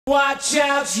Watch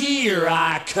out, here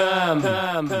I come.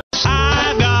 I've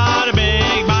got a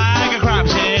big bag of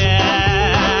crops here.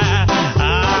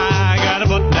 I gotta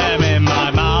put them in my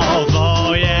mouth,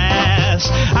 oh yes.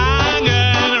 I'm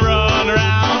gonna run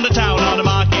around the town on a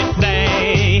market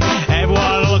day.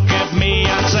 Everyone look at me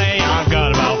and say I've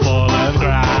got a mouthful of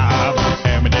crap.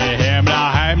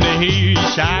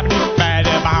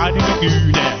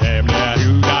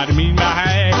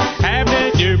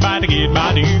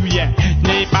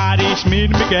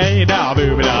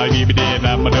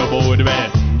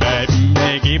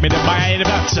 Give me the bite of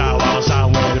that sour,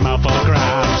 somewhere in my full of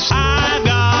crops. I've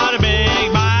got a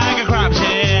big bag of crops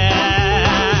here.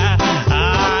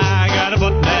 I gotta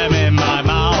put them in my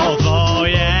mouth, oh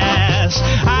yes.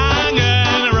 I'm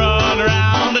gonna run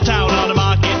around the town on a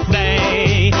market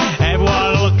day.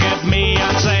 Everyone look at me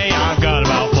and say I've got a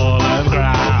mouthful of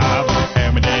crap.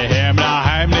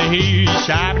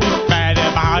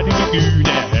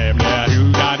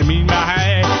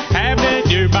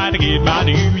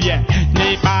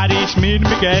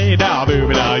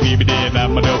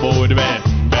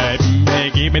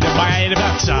 Give me the bite of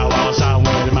that sour,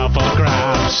 somewhere in my full of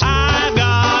crops. I've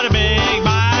got a big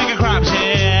bag of crops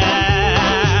here.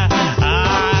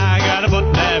 I gotta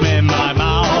put them in my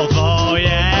mouth, oh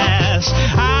yes.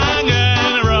 I'm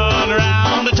gonna run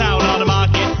around the town on a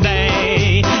market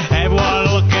day. Everyone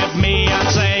look at me and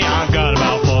say I've got a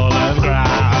mouthful of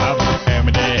crap.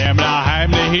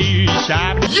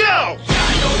 Yo!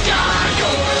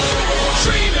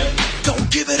 Don't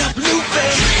give it up, Lupe.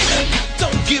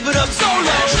 Don't give it up,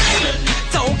 Solo.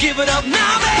 Don't give it up, Nami.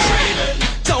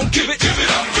 Don't give it up, give it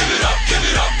up, give it up,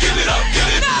 give it up, give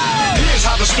it up. Here's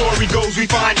how the story goes. We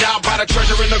find out about a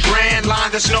treasure in the Grand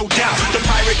Line. There's no doubt. The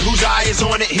pirate whose eye is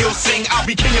on it, he'll sing. I'll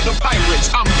be king of the pirates.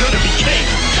 I'm gonna be king.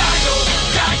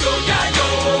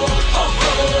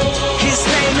 His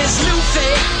name is Luffy.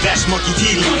 That's Monkey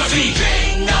D. Gonna be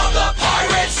king of the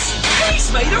pirates.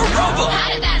 He's made of rubber. How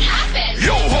did that happen?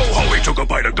 Yo ho ho, he took a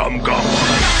bite of gum gum.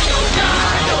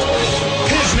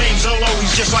 His name's Olo,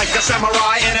 he's just like a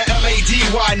samurai and a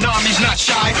L-A-D-Y. Nami's not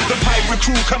shy. The pirate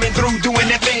crew coming through doing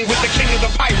their thing with the king of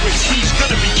the pirates. He's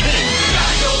gonna be king.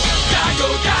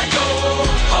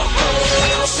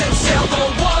 Set sail for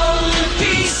One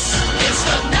Piece. It's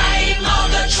the name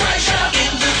of the treasure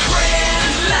in the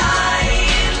Grand Line.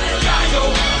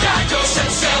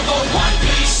 Set sail for One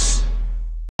Piece.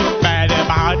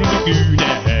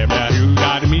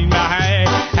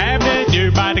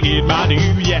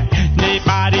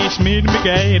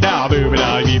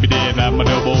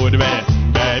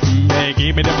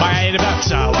 Give me the bite of that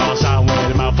sour, somewhere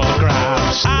in my full of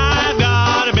crops. I've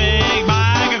got a big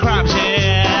bag of crops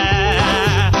here.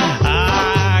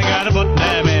 I gotta put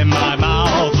them in my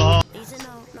mouth.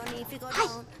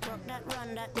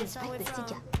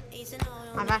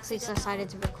 I've actually decided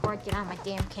to record, get on my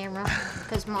damn camera,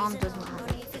 because Mom doesn't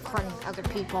like recording other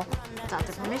people without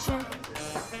their permission.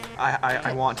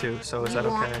 I want to, so is that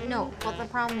okay? No, but the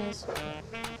problem is,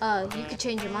 you could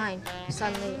change your mind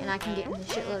suddenly, and I can get in a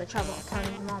shitload of trouble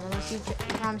telling your mom, unless you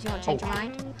promise you won't change your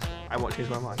mind. I won't change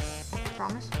my mind.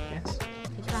 Promise? Yes.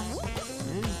 Did you promise?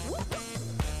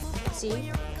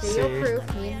 See? Video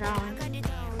proof, me and Valen.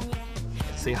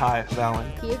 Say hi, Valen.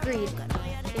 He agreed.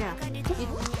 Yeah.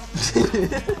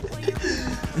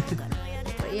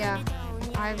 But yeah,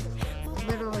 I've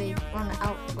literally run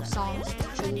out of songs to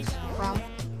choose from.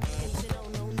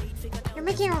 You're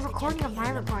making a recording of my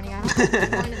recording. I don't know what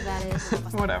the point of that is.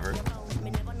 Whatever.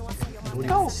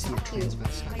 No, fuck you.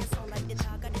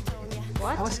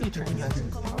 What? How is he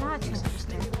transvestite? I'm not a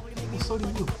transvestite. Well, so do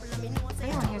you.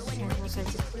 Anyone here's a transvestite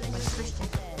is like Christian.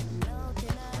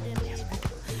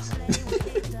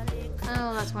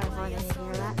 Oh, that's wonderful. I didn't need to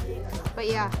hear that. But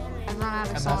yeah, I've run out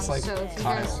of songs, like so if you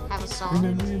Kyle. guys have a song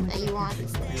that you want,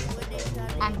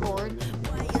 I'm bored.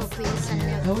 So please send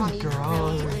me a funny,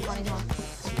 really funny song.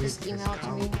 Just email it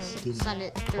to me or send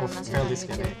it through a message on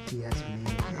YouTube.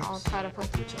 And I'll try to put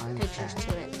pictures to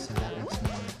it. So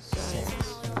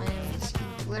I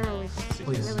am literally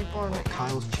really bored right now.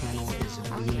 Kyle's channel is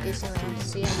I'm basically have to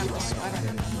see I have a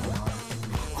sweater.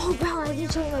 Oh wow, I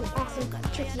did show you an awesome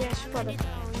tricky ass sweater.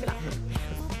 Check it out.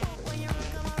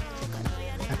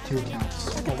 I have 2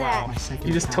 accounts. Look at that. My second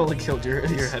You just account, totally killed your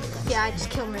headphones. Yeah, I just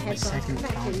killed my my headphones. second Come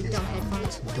back account here, you is dumb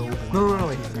headphones. No,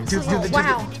 wait.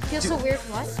 Wow, feels so weird.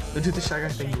 What? Do the Shy Guy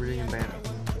thing really in band.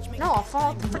 No, I'll fall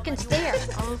off the freaking stairs.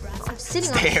 I'm sitting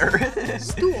on a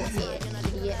stool here,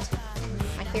 idiot.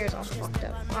 My hair's all fucked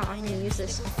up. Wow, I'm gonna use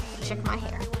this to check my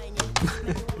hair.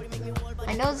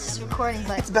 I know this is recording,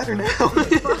 but It's better now.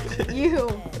 fuck you.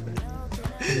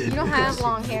 You don't have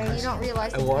long hair and you don't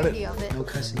realize the beauty of it. No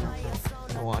cussing out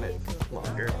there. I want it.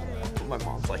 longer. But my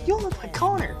mom's like, you look like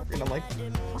Connor. And I'm like,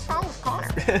 What's wrong with Connor?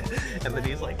 and then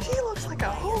he's like, he looks like a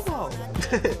hobo.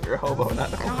 You're a hobo,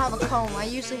 not a I don't hobo. have a comb. I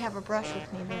usually have a brush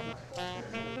with me, but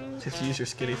Just use your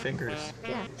skinny fingers.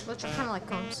 yeah, which are kind of like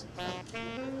combs.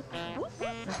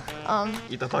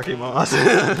 Itadakimasu.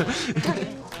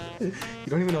 You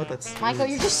don't even know what that's. Michael,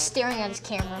 you're just staring at his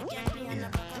camera.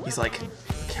 Yeah. He's like,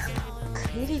 camera.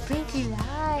 Pretty pinky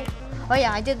light. Oh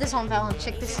yeah, I did this on Valorant.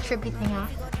 Check this trippy thing out.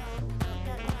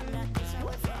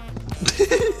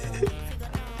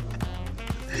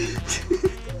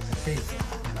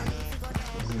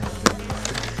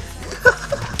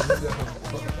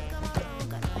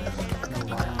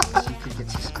 You could get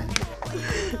suspended.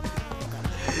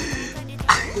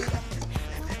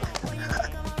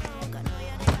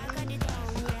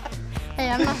 Hey,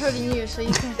 I'm not hurting you, so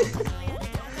you can.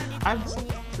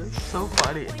 It's so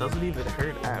funny. It doesn't even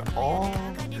hurt at all.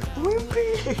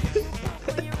 Wimpy.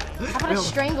 How about I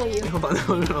strangle you? Hold on,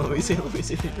 no, let me see your arm. Let's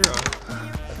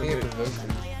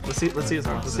see his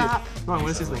arm. Let's Stop. See it. Come on, I want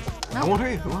to see his leg. No. I won't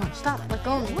hurt you. Come on. Stop. Let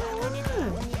go of me.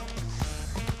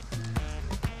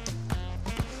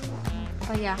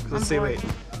 Oh yeah. Let's I'm see. bored. Wait.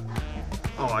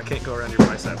 Oh, I can't go around your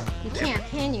bicep. You can't,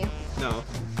 can you? No,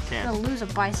 I'm can't. gonna lose a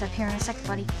bicep here in a sec,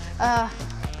 buddy.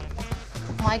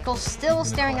 Michael's still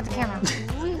staring at the camera.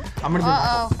 I'm gonna.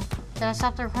 Uh oh. Did I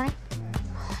stop the recording?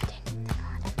 Oh, I didn't.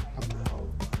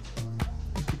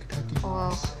 Thank God.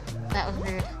 Whoa. That was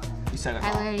weird. You said it.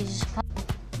 I literally just.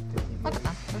 Look at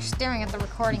them. They're staring at the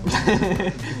recording.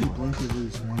 If you blink, you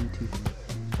lose 1, 2,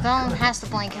 3. Someone has to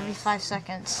blink every 5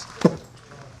 seconds.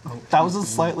 That was a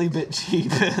slightly bit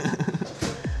cheap.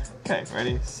 Okay,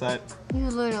 ready, set, You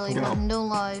literally Go. have no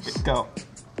lives. go.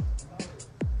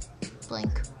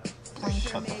 Blink.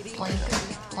 Blink. Blink.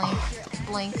 Blink.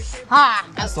 Blink. Ha!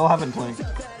 I still haven't blinked.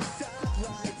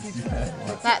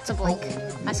 That's a blink.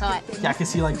 I saw it. Yeah,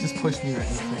 cause he like just pushed me right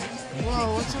in the face.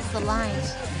 Whoa, what's up with the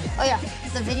lines? Oh yeah,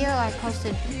 the video I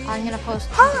posted, I'm gonna post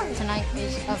tonight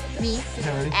is of me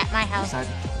Okay, ready? at my house, Set,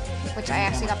 which I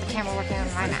actually got the camera working on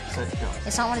my Mac. set, go.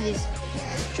 It's not one of these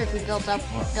tricky built-in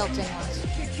ones.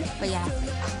 But yeah.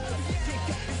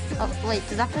 Oh wait,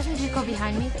 did that person just go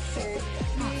behind me?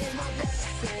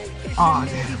 Aw,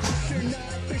 damn.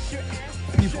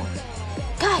 You won.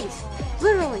 Guys,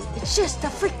 literally, it's just a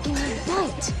freaking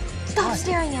light. Stop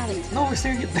staring at it. No, we're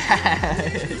staring at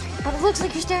that. But it looks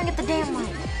like you're staring at the damn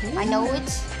light. I know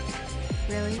it's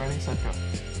really Ready, set, go.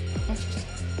 interesting.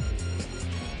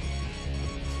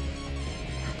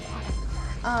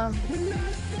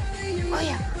 Oh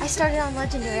yeah, I started on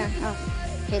Legendary on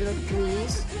Halo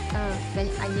 3's. Then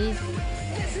I need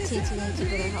TTN to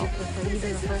get help with the lead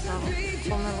in the first level.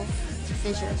 Full metal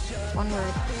fissure. One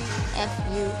word.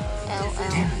 FULLMETAL.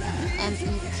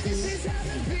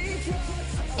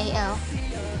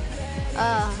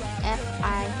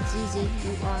 FIZZUR.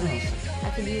 I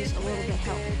could use a little bit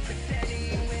help.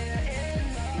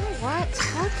 What?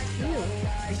 Fuck you.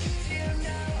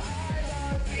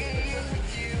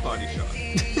 Body shot.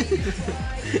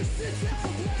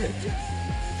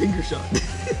 Finger shot.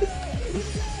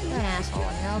 You're an asshole,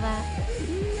 you know that?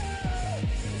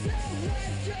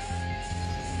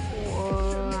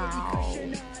 Wow.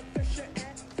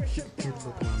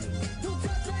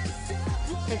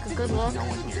 Take a good look.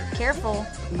 Careful.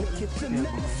 You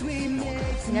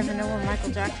never know where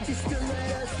Michael Jackson is.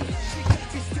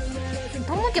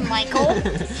 Don't look at Michael.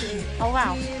 Oh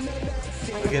wow.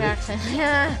 Michael Get it? Jackson.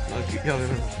 Yeah. Okay, go, no.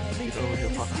 Get over here,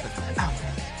 pop. Ow.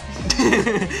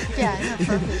 Yeah, not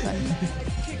perfect, but.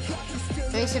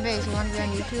 Base, you wanna be on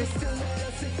YouTube?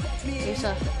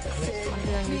 Lisa, wanna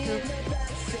be on YouTube?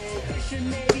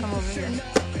 Come over here.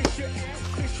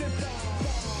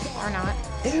 Or not.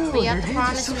 Ew, But you have your to hands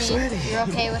promise are so me sweaty. you're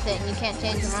okay with it and you can't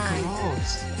change your mind.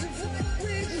 Gross.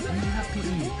 When you have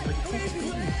PE, like,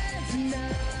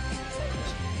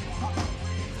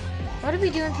 What did we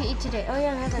do in PE today? Oh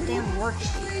yeah, we had that damn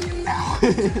worksheet. ow.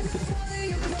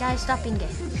 Guys, stop being gay.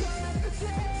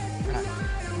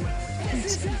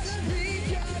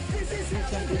 I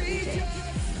can't be a DJ.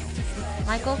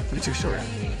 Michael, You're too short.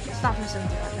 stop listening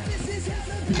to that.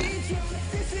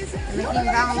 You're making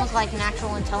Val look like an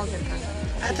actual intelligent person.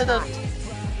 He's not.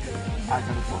 I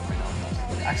could afford my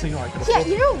 $9. Actually, no, I could Yeah, afford.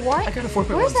 you know what? I could afford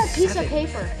my Where's that piece of 170.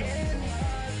 paper?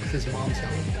 His mom's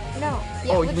house. No.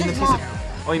 Yeah, Oh, with you mean the his piece mom. of?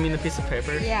 Oh, you mean the piece of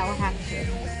paper? Yeah, what happened to it?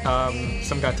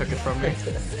 Some guy took it from me.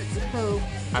 Who?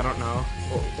 I don't know.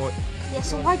 What? Yeah,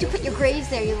 so why'd you put your grades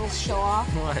there, you little show-off?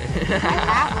 What? I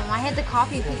have them. I had to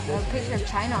copy a picture of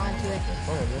China onto it.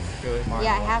 Really?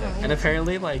 Yeah, I have them. And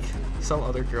apparently, like, some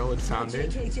other girl had found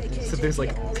it. So there's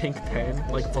like a pink pen,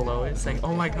 like, below it saying,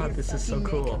 oh my god, this is so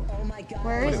cool.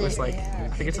 Where But is it was it? like, I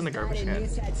think it's in the garbage can.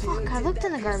 Fuck, I looked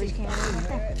in the garbage can. Right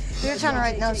there. We were trying to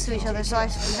write notes to each other, so I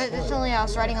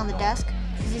was writing on the desk.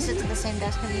 Because he sits at the same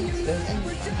desk as me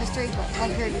in history, but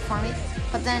one period before me.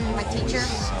 But then my teacher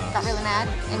got really mad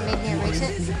and made me erase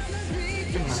it.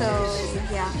 So,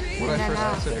 yeah. When And I then,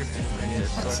 first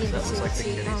answered her, let's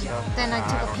see. Then I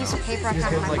took a piece of paper I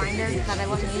found in my binder that I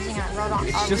wasn't using and I wrote on,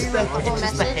 it's just the rewrote the whole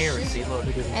hair, message. see, look.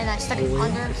 And I stuck it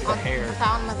under on hair. the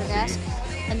bottom of the desk.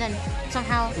 And then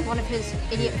somehow one of his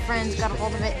idiot friends got a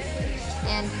hold of it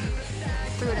and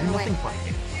threw it away. Nothing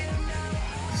funny.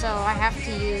 So I have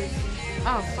to use.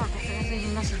 Oh fuck! I forgot to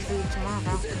leave a message for you tomorrow,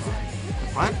 bro.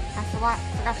 What? I forgot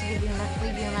to leave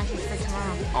you a message for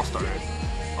tomorrow. I'll start it.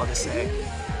 I'll just say.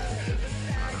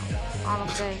 I'll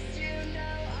say,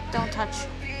 don't touch.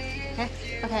 Okay?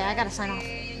 Okay, I gotta sign off.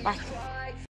 Bye.